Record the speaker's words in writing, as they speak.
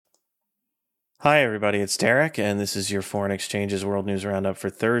Hi, everybody. It's Derek, and this is your Foreign Exchanges World News Roundup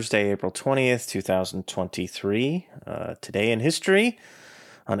for Thursday, April 20th, 2023. Today in history,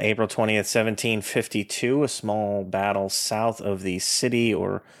 on April 20th, 1752, a small battle south of the city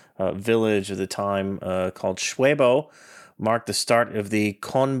or village of the time called Shwebo marked the start of the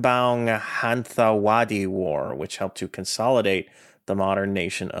Konbaung Hanthawadi War, which helped to consolidate the modern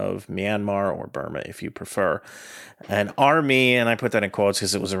nation of Myanmar, or Burma if you prefer. An army, and I put that in quotes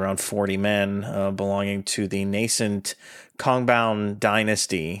because it was around 40 men belonging to the nascent Konbaung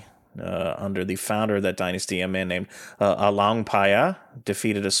dynasty. Under the founder of that dynasty, a man named Alangpaya,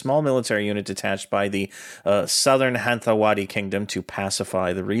 defeated a small military unit detached by the southern Hanthawadi kingdom to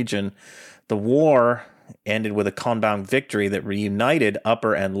pacify the region. The war ended with a Konbaung victory that reunited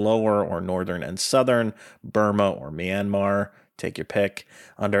upper and lower, or northern and southern, Burma or Myanmar, take your pick,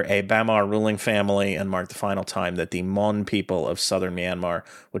 under a Bamar ruling family, and marked the final time that the Mon people of southern Myanmar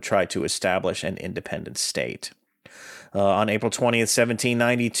would try to establish an independent state. On April 20th,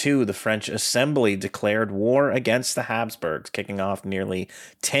 1792, the French Assembly declared war against the Habsburgs, kicking off nearly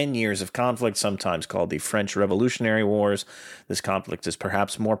 10 years of conflict, sometimes called the French Revolutionary Wars. This conflict is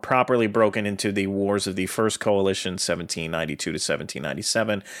perhaps more properly broken into the Wars of the First Coalition, 1792 to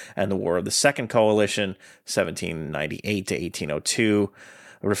 1797, and the War of the Second Coalition, 1798 to 1802.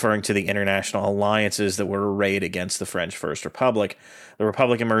 Referring to the international alliances that were arrayed against the French First Republic. The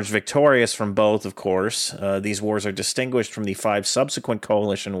Republic emerged victorious from both, of course. These wars are distinguished from the 5 subsequent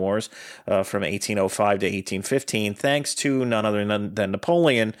coalition wars from 1805 to 1815, thanks to none other than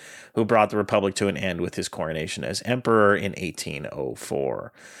Napoleon, who brought the Republic to an end with his coronation as emperor in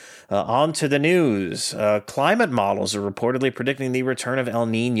 1804. On to the news. Climate models are reportedly predicting the return of El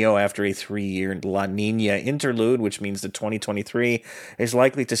Nino after a 3-year La Nina interlude, which means that 2023 is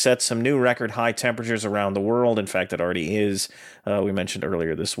likely to set some new record high temperatures around the world. In fact, it already is. We mentioned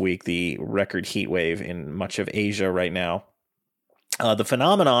earlier this week the record heat wave in much of Asia right now. The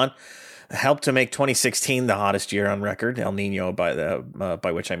phenomenon helped to make 2016 the hottest year on record, El Nino,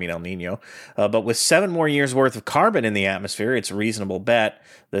 by which I mean El Nino. But with 7 more years worth of carbon in the atmosphere, it's a reasonable bet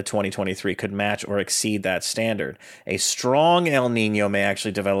that 2023 could match or exceed that standard. A strong El Nino may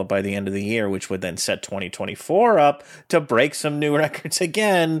actually develop by the end of the year, which would then set 2024 up to break some new records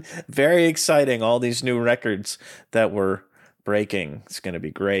again. Very exciting, all these new records that were breaking. It's going to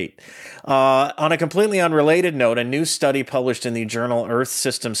be great. On a completely unrelated note, a new study published in the journal Earth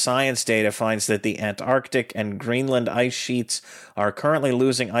System Science Data finds that the Antarctic and Greenland ice sheets are currently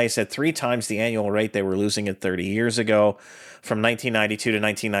losing ice at 3 times the annual rate they were losing it 30 years ago. From 1992 to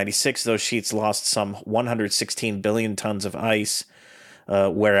 1996, those sheets lost some 116 billion tons of ice,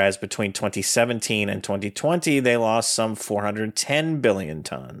 whereas between 2017 and 2020, they lost some 410 billion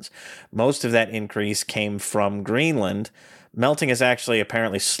tons. Most of that increase came from Greenland. Melting has actually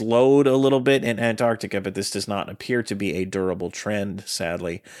apparently slowed a little bit in Antarctica, but this does not appear to be a durable trend,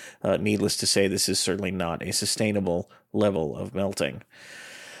 sadly. Needless to say, this is certainly not a sustainable level of melting.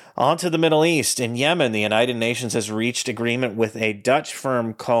 On to the Middle East. In Yemen, the United Nations has reached agreement with a Dutch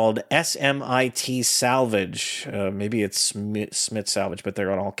firm called SMIT Salvage. Maybe it's Smith Salvage, but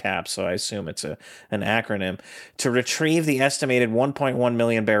they're on all caps, so I assume it's an acronym, to retrieve the estimated 1.1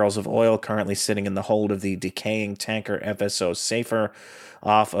 million barrels of oil currently sitting in the hold of the decaying tanker FSO Safer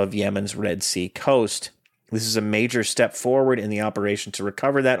off of Yemen's Red Sea coast. This is a major step forward in the operation to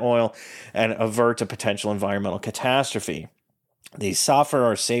recover that oil and avert a potential environmental catastrophe. The Safer,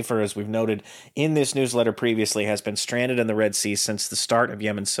 or Safer, as we've noted in this newsletter previously, has been stranded in the Red Sea since the start of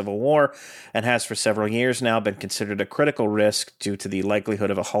Yemen's civil war and has for several years now been considered a critical risk due to the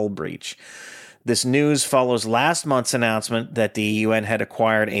likelihood of a hull breach. This news follows last month's announcement that the UN had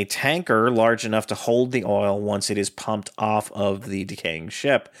acquired a tanker large enough to hold the oil once it is pumped off of the decaying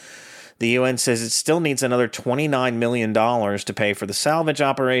ship. The UN says it still needs another $29 million to pay for the salvage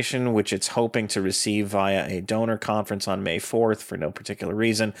operation, which it's hoping to receive via a donor conference on May 4th for no particular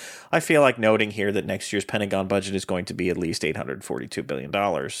reason. I feel like noting here that next year's Pentagon budget is going to be at least $842 billion.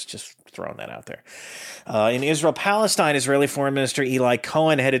 Just throwing that out there. In Israel-Palestine, Israeli Foreign Minister Eli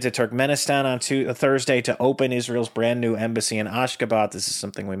Cohen headed to Turkmenistan on Thursday to open Israel's brand new embassy in Ashgabat. This is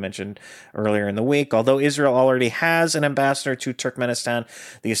something we mentioned earlier in the week. Although Israel already has an ambassador to Turkmenistan,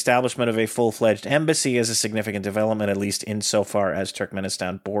 the establishment of a full-fledged embassy is a significant development, at least insofar as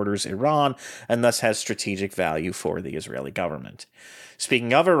Turkmenistan borders Iran and thus has strategic value for the Israeli government.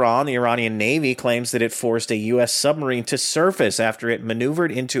 Speaking of Iran, the Iranian Navy claims that it forced a U.S. submarine to surface after it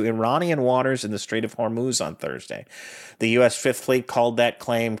maneuvered into Iran Iranian waters in the Strait of Hormuz on Thursday. The U.S. Fifth Fleet called that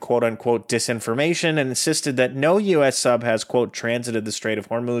claim, quote-unquote, disinformation and insisted that no U.S. sub has, quote, transited the Strait of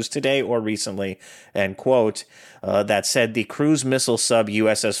Hormuz today or recently, end quote. That said, the cruise missile sub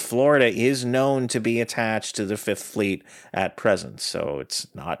USS Florida is known to be attached to the Fifth Fleet at present, so it's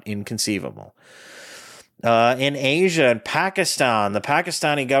not inconceivable. In Asia and Pakistan, the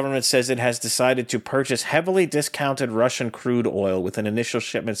Pakistani government says it has decided to purchase heavily discounted Russian crude oil with an initial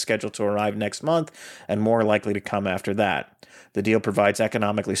shipment scheduled to arrive next month and more likely to come after that. The deal provides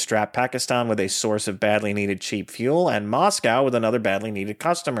economically strapped Pakistan with a source of badly needed cheap fuel and Moscow with another badly needed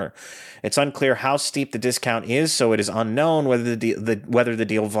customer. It's unclear how steep the discount is, so it is unknown whether the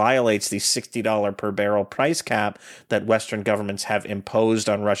deal violates the $60 per barrel price cap that Western governments have imposed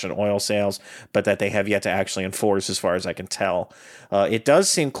on Russian oil sales, but that they have yet to actually enforce, as far as I can tell. It does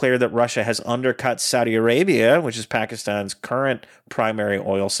seem clear that Russia has undercut Saudi Arabia, which is Pakistan's current primary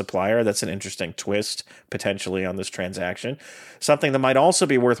oil supplier. That's an interesting twist, potentially, on this transaction. Something that might also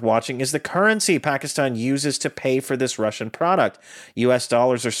be worth watching is the currency Pakistan uses to pay for this Russian product. U.S.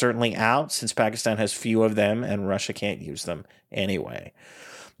 dollars are certainly out, since Pakistan has few of them, and Russia can't use them anyway.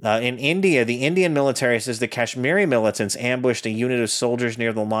 In India, the Indian military says the Kashmiri militants ambushed a unit of soldiers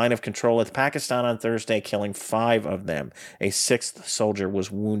near the line of control with Pakistan on Thursday, killing 5 of them. A 6th soldier was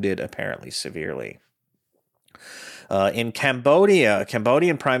wounded, apparently severely. In Cambodia,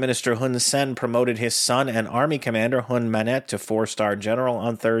 Cambodian Prime Minister Hun Sen promoted his son and army commander Hun Manet to 4-star general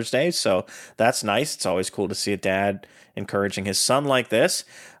on Thursday, so that's nice. It's always cool to see a dad encouraging his son like this.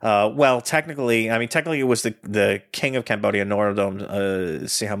 Technically it was the king of Cambodia, Norodom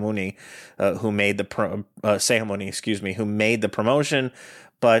Sihamoni, who made the promotion.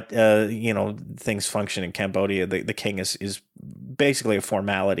 But, things function in Cambodia. The king is basically a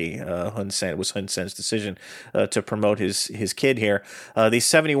formality. It was Hun Sen's decision to promote his kid here. The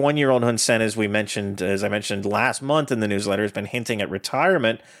 71-year-old Hun Sen, as I mentioned last month in the newsletter, has been hinting at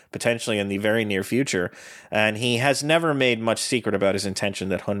retirement, potentially in the very near future. And he has never made much secret about his intention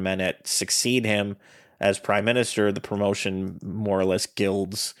that Hun Manet succeed him as prime minister. The promotion more or less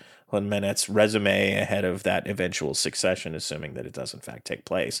gilds Hun Manet's resume ahead of that eventual succession, assuming that it does in fact take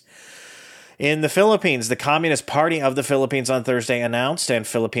place. In the Philippines, the Communist Party of the Philippines on Thursday announced, and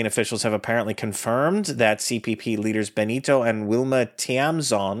Philippine officials have apparently confirmed, that CPP leaders Benito and Wilma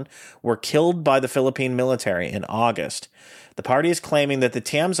Tiamzon were killed by the Philippine military in August. The party is claiming that the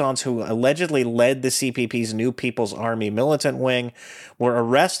Tiamzons, who allegedly led the CPP's New People's Army militant wing, were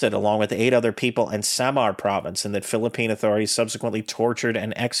arrested along with 8 other people in Samar province, and that Philippine authorities subsequently tortured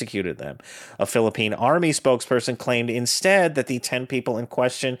and executed them. A Philippine army spokesperson claimed instead that the 10 people in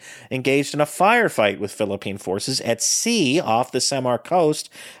question engaged in a firefight with Philippine forces at sea off the Samar coast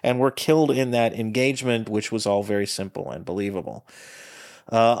and were killed in that engagement, which was all very simple and believable.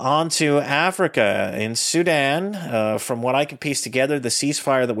 On to Africa. In Sudan, from what I can piece together, the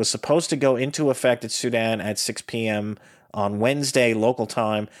ceasefire that was supposed to go into effect at Sudan at 6 p.m. on Wednesday local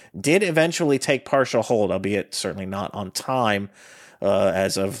time did eventually take partial hold, albeit certainly not on time.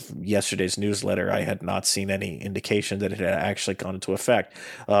 As of yesterday's newsletter, I had not seen any indication that it had actually gone into effect.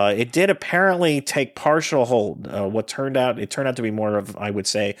 It did apparently take partial hold. It turned out to be more of, I would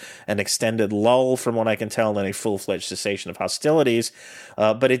say, an extended lull from what I can tell than a full-fledged cessation of hostilities.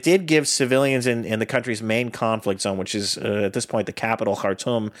 But it did give civilians in the country's main conflict zone, which is at this point the capital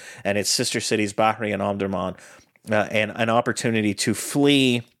Khartoum and its sister cities Bahri and Omdurman, and an opportunity to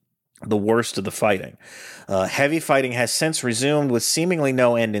flee the worst of the fighting. Heavy fighting has since resumed with seemingly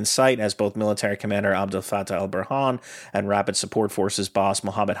no end in sight, as both military commander Abdel Fattah al-Burhan and Rapid Support Forces boss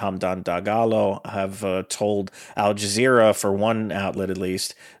Mohammed Hamdan Dagalo have told Al Jazeera, for one outlet at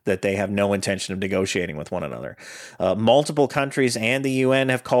least, that they have no intention of negotiating with one another. Multiple countries and the UN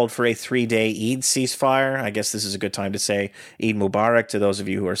have called for a 3-day Eid ceasefire. I guess this is a good time to say Eid Mubarak to those of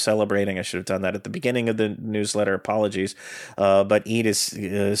you who are celebrating. I should have done that at the beginning of the newsletter. Apologies. But Eid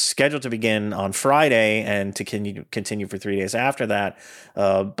is scheduled to begin on Friday and to continue for 3 days after that.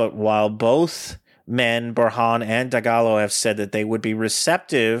 But while both men, Burhan and Dagalo, have said that they would be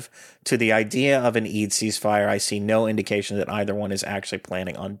receptive to the idea of an Eid ceasefire, I see no indication that either one is actually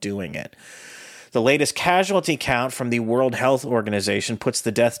planning on doing it. The latest casualty count from the World Health Organization puts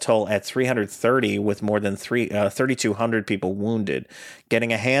the death toll at 330, with more than 3,200 people wounded.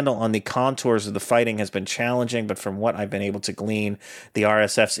 Getting a handle on the contours of the fighting has been challenging, but from what I've been able to glean, the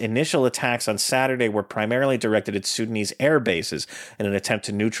RSF's initial attacks on Saturday were primarily directed at Sudanese air bases in an attempt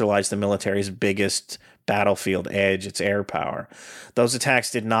to neutralize the military's biggest battlefield edge, its air power. Those attacks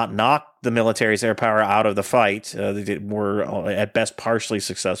did not knock the military's air power out of the fight. They were at best partially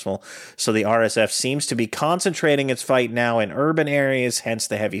successful. So the RSF seems to be concentrating its fight now in urban areas, hence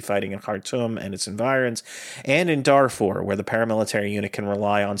the heavy fighting in Khartoum and its environs, and in Darfur, where the paramilitary unit can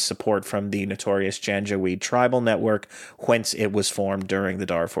rely on support from the notorious Janjaweed tribal network, whence it was formed during the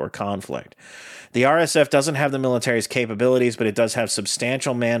Darfur conflict. The RSF doesn't have the military's capabilities, but it does have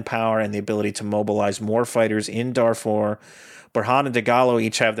substantial manpower and the ability to mobilize more fighters in Darfur. Burhan and Dagalo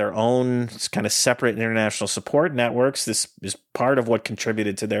each have their own kind of separate international support networks. This is part of what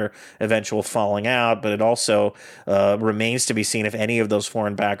contributed to their eventual falling out, but it also remains to be seen if any of those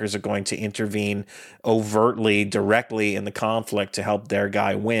foreign backers are going to intervene overtly, directly in the conflict to help their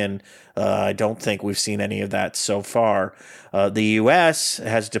guy win. I don't think we've seen any of that so far. The U.S.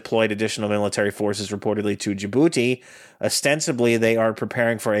 has deployed additional military forces reportedly to Djibouti. Ostensibly, they are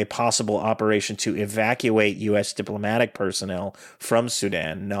preparing for a possible operation to evacuate U.S. diplomatic personnel from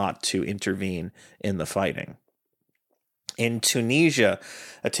Sudan, not to intervene in the fighting. In Tunisia,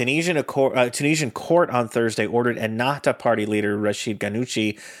 a Tunisian court on Thursday ordered Ennahda party leader Rachid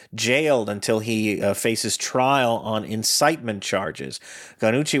Ghannouchi jailed until he faces trial on incitement charges.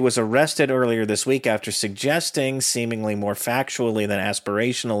 Ghannouchi was arrested earlier this week after suggesting, seemingly more factually than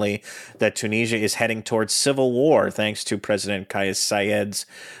aspirationally, that Tunisia is heading towards civil war thanks to President Kais Saied's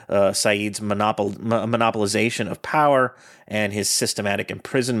monopolization of power and his systematic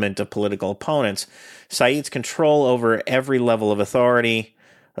imprisonment of political opponents. Said's control over every level of authority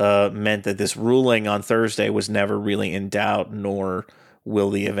meant that this ruling on Thursday was never really in doubt, nor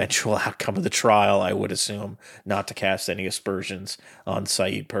will the eventual outcome of the trial, I would assume, not to cast any aspersions on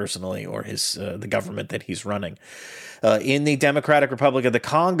Said personally or the government that he's running. In the Democratic Republic of the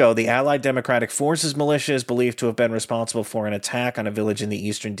Congo, the Allied Democratic Forces militia is believed to have been responsible for an attack on a village in the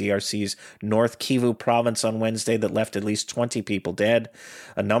eastern DRC's North Kivu province on Wednesday that left at least 20 people dead.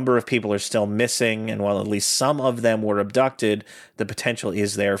 A number of people are still missing, and while at least some of them were abducted, the potential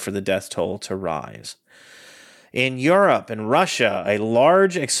is there for the death toll to rise. In Europe and Russia, a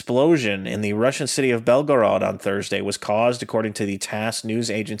large explosion in the Russian city of Belgorod on Thursday was caused, according to the TASS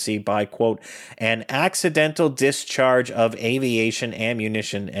news agency, by, quote, an accidental discharge of aviation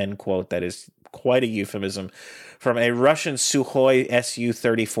ammunition, end quote. That is quite a euphemism, from a Russian Sukhoi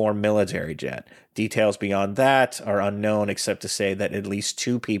Su-34 military jet. Details beyond that are unknown, except to say that at least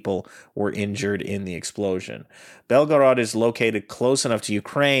 2 people were injured in the explosion. Belgorod is located close enough to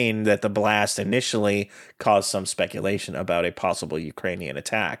Ukraine that the blast initially caused some speculation about a possible Ukrainian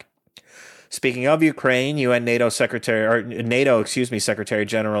attack. Speaking of Ukraine, NATO Secretary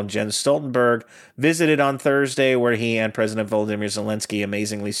General Jens Stoltenberg visited on Thursday, where he and President Volodymyr Zelensky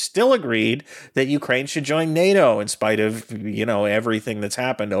amazingly still agreed that Ukraine should join NATO in spite of, everything that's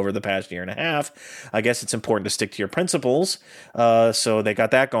happened over the past year and a half. I guess it's important to stick to your principles, so they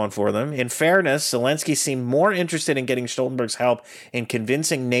got that going for them. In fairness, Zelensky seemed more interested in getting Stoltenberg's help in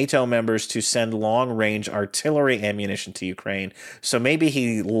convincing NATO members to send long-range artillery ammunition to Ukraine, so maybe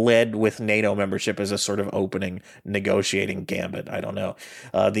he led with NATO membership as a sort of opening negotiating gambit. I don't know.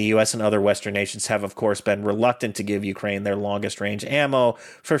 The U.S. and other Western nations have, of course, been reluctant to give Ukraine their longest range ammo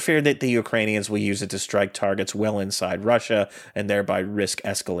for fear that the Ukrainians will use it to strike targets well inside Russia and thereby risk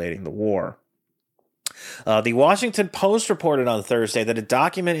escalating the war. The Washington Post reported on Thursday that a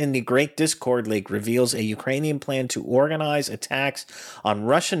document in the Great Discord Leak reveals a Ukrainian plan to organize attacks on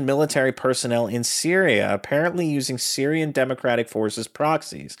Russian military personnel in Syria, apparently using Syrian Democratic Forces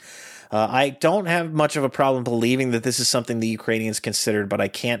proxies. I don't have much of a problem believing that this is something the Ukrainians considered, but I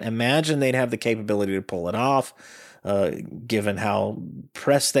can't imagine they'd have the capability to pull it off, given how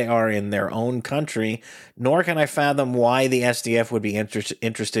pressed they are in their own country, nor can I fathom why the SDF would be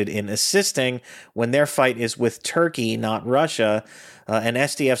interested in assisting when their fight is with Turkey, not Russia. An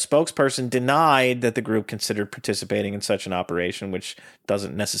SDF spokesperson denied that the group considered participating in such an operation, which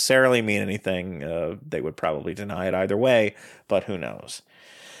doesn't necessarily mean anything. They would probably deny it either way, but who knows.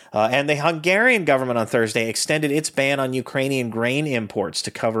 And the Hungarian government on Thursday extended its ban on Ukrainian grain imports to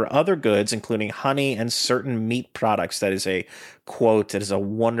cover other goods, including honey and certain meat products. That is a quote. That is a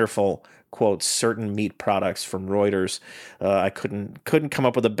wonderful quote. Certain meat products from Reuters. I couldn't come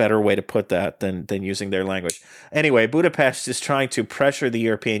up with a better way to put that than using their language. Anyway, Budapest is trying to pressure the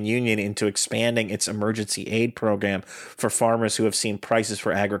European Union into expanding its emergency aid program for farmers who have seen prices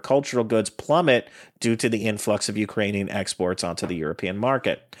for agricultural goods plummet due to the influx of Ukrainian exports onto the European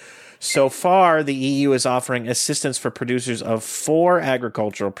market. So far, the EU is offering assistance for producers of 4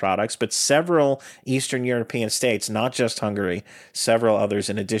 agricultural products, but several Eastern European states, not just Hungary, several others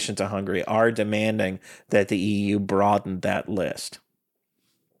in addition to Hungary, are demanding that the EU broaden that list.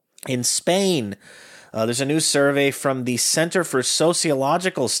 In Spain, There's a new survey from the Center for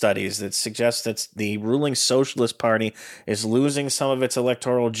Sociological Studies that suggests that the ruling Socialist Party is losing some of its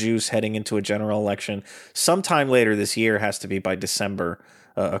electoral juice heading into a general election sometime later this year. Has to be by December.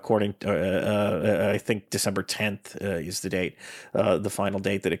 According I think December 10th is the date, the final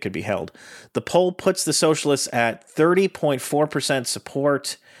date that it could be held. The poll puts the Socialists at 30.4%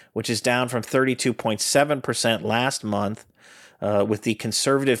 support, which is down from 32.7% last month, with the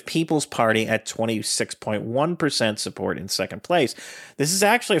Conservative People's Party at 26.1% support in second place. This is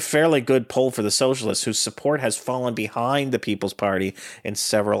actually a fairly good poll for the Socialists, whose support has fallen behind the People's Party in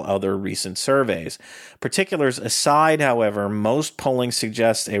several other recent surveys. Particulars aside, however, most polling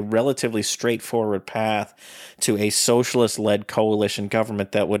suggests a relatively straightforward path to a socialist-led coalition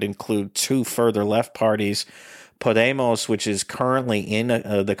government that would include two further left parties, Podemos, which is currently in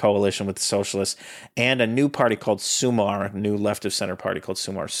the coalition with the Socialists, and a new party called Sumar, a new left-of-center party called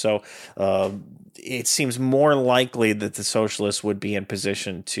Sumar. So it seems more likely that the Socialists would be in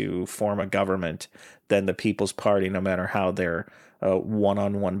position to form a government than the People's Party, no matter how their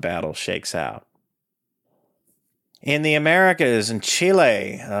one-on-one battle shakes out. In the Americas, in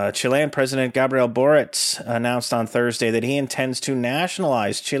Chile, Chilean President Gabriel Boric announced on Thursday that he intends to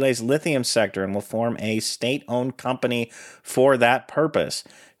nationalize Chile's lithium sector and will form a state-owned company for that purpose.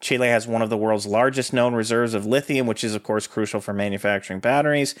 Chile has one of the world's largest known reserves of lithium, which is, of course, crucial for manufacturing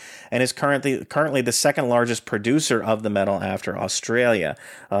batteries, and is currently the second largest producer of the metal after Australia.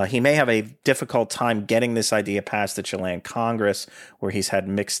 He may have a difficult time getting this idea past the Chilean Congress, where he's had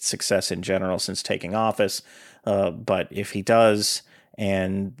mixed success in general since taking office. But if he does,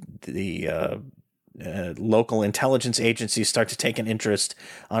 and the local intelligence agencies start to take an interest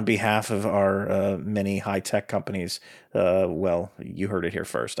on behalf of our many high-tech companies, well, you heard it here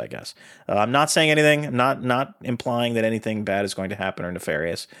first, I guess. I'm not saying anything. I'm not implying that anything bad is going to happen or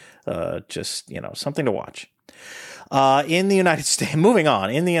nefarious. Just, something to watch. In the United States, moving on,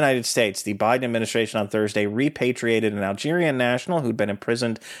 in the United States, the Biden administration on Thursday repatriated an Algerian national who'd been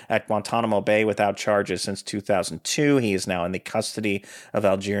imprisoned at Guantanamo Bay without charges since 2002. He is now in the custody of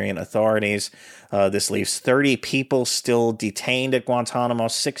Algerian authorities. This leaves 30 people still detained at Guantanamo,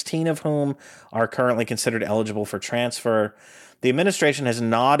 16 of whom are currently considered eligible for transfer. The administration has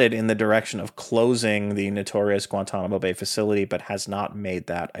nodded in the direction of closing the notorious Guantanamo Bay facility, but has not made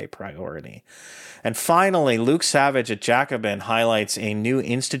that a priority. And finally, Luke Savage at Jacobin highlights a new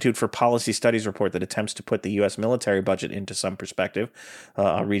Institute for Policy Studies report that attempts to put the U.S. military budget into some perspective.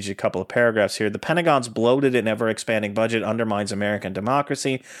 I'll read you a couple of paragraphs here. The Pentagon's bloated and ever-expanding budget undermines American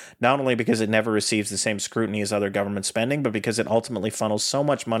democracy, not only because it never receives the same scrutiny as other government spending, but because it ultimately funnels so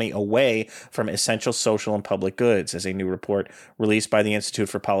much money away from essential social and public goods, as a new report released by the Institute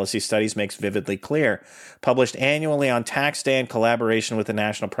for Policy Studies makes vividly clear. Published annually on tax day in collaboration with the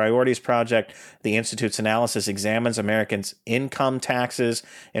National Priorities Project, the Institute's analysis examines Americans' income taxes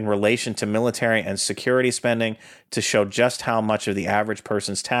in relation to military and security spending to show just how much of the average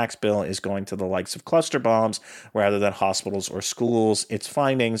person's tax bill is going to the likes of cluster bombs rather than hospitals or schools. Its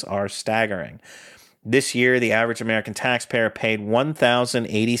findings are staggering. This year, the average American taxpayer paid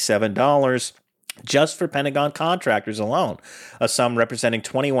 $1,087 just for Pentagon contractors alone, a sum representing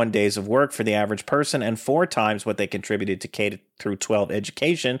 21 days of work for the average person and 4 times what they contributed to K-12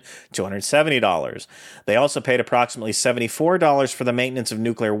 education, $270. They also paid approximately $74 for the maintenance of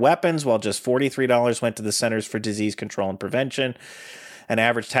nuclear weapons, while just $43 went to the Centers for Disease Control and Prevention. An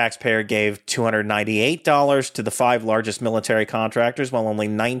average taxpayer gave $298 to the 5 largest military contractors, while only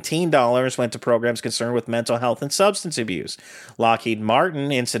 $19 went to programs concerned with mental health and substance abuse. Lockheed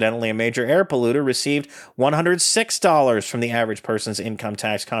Martin, incidentally a major air polluter, received $106 from the average person's income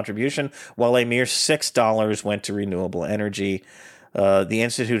tax contribution, while a mere $6 went to renewable energy. The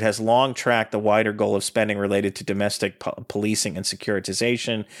Institute has long tracked the wider goal of spending related to domestic policing and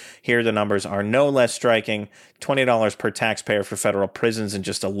securitization. Here the numbers are no less striking: $20 per taxpayer for federal prisons and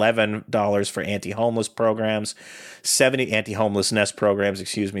just $11 for anti-homelessness programs,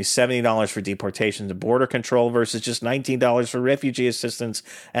 $70 for deportation and border control versus just $19 for refugee assistance,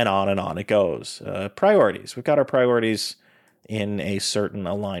 and on it goes. Priorities. We've got our priorities in a certain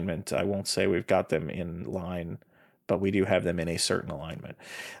alignment. I won't say we've got them in line, but we do have them in a certain alignment.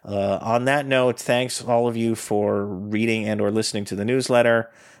 On that note, thanks all of you for reading and or listening to the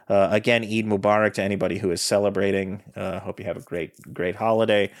newsletter. Again, Eid Mubarak to anybody who is celebrating. Hope you have a great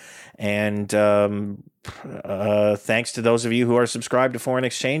holiday. And thanks to those of you who are subscribed to Foreign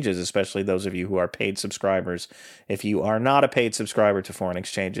Exchanges, especially those of you who are paid subscribers. If you are not a paid subscriber to Foreign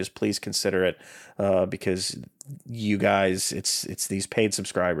Exchanges, please consider it, because you guys, it's these paid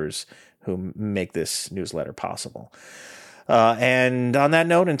subscribers who make this newsletter possible. And on that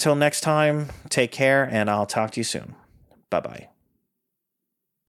note, until next time, take care, and I'll talk to you soon. Bye-bye.